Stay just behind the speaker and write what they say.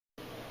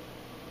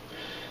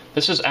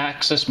This is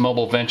Axis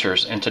Mobile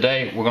Ventures, and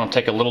today we're going to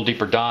take a little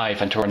deeper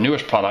dive into our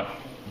newest product,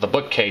 the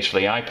bookcase for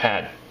the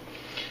iPad.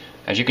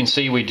 As you can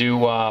see, we do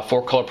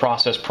 4-color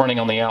process printing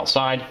on the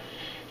outside.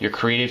 Your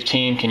creative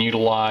team can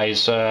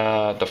utilize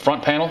the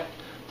front panel,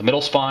 the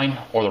middle spine,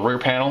 or the rear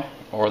panel,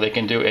 or they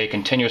can do a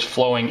continuous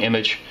flowing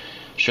image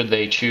should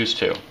they choose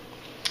to.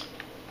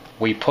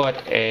 We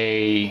put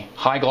a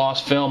high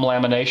gloss film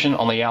lamination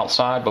on the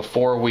outside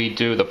before we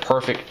do the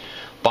perfect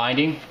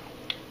binding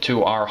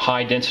to our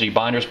high density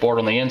binders board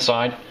on the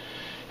inside.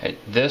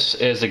 This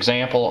is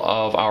example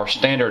of our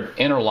standard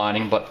inner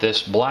lining, but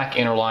this black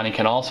inner lining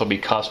can also be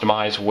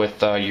customized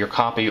with your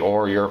copy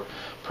or your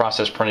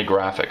process printed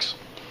graphics.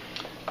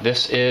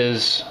 This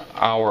is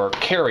our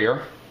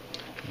carrier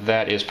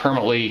that is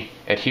permanently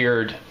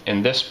adhered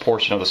in this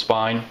portion of the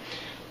spine.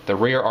 The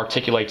rear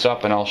articulates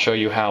up, and I'll show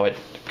you how it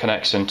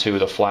connects into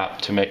the flap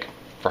to make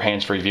for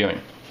hands-free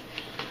viewing.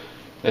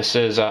 This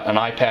is an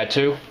iPad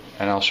 2,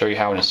 and I'll show you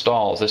how it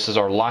installs. This is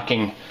our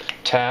locking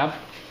tab.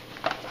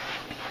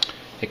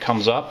 It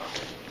comes up,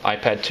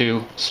 iPad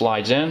 2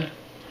 slides in,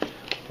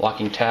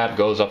 locking tab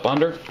goes up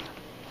under,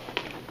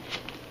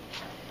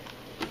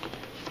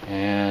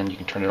 and you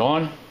can turn it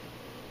on,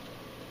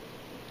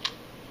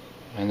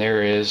 and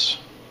there is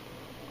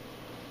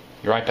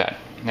your iPad.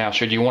 Now,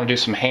 should you want to do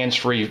some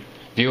hands-free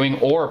viewing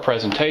or a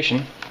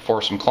presentation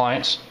for some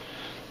clients,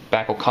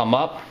 back will come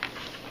up,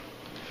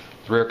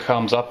 the rear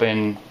comes up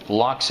and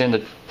locks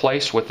into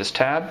place with this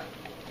tab.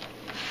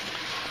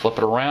 Flip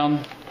it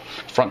around,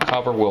 front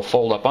cover will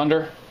fold up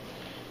under,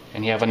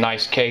 and you have a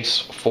nice case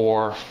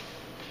for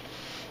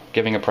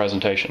giving a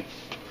presentation.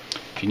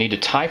 If you need to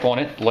type on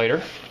it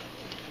later,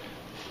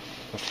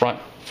 the front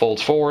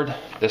folds forward,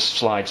 this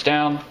slides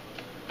down,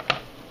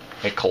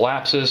 it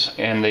collapses,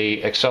 and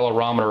the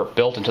accelerometer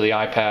built into the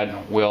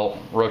iPad will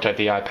rotate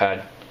the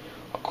iPad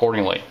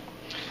accordingly.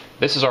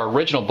 This is our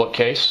original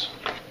bookcase,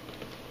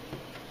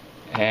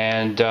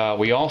 and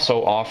we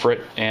also offer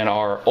it in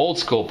our old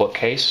school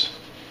bookcase.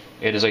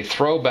 It is a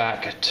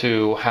throwback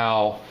to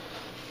how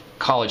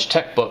college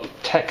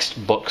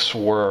textbooks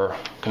were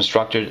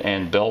constructed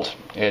and built.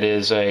 It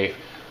is a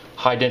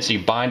high density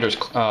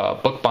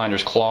book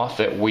binders cloth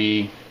that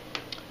we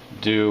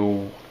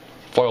do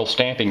foil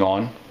stamping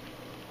on,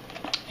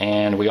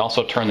 and we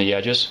also turn the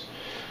edges.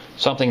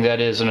 Something that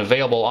is an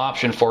available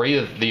option for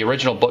either the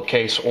original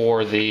bookcase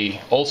or the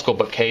old school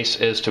bookcase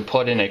is to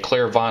put in a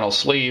clear vinyl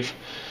sleeve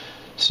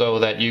so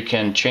that you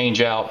can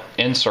change out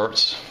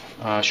inserts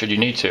should you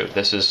need to.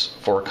 This is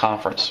for a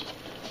conference,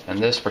 and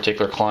this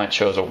particular client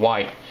chose a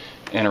white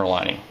inner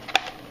lining.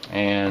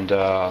 And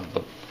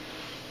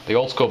the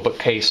old school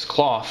bookcase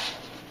cloth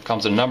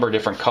comes in a number of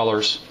different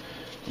colors.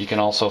 You can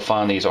also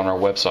find these on our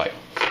website.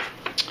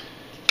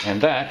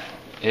 And that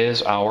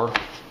is our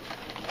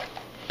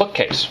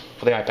bookcase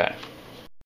for the iPad.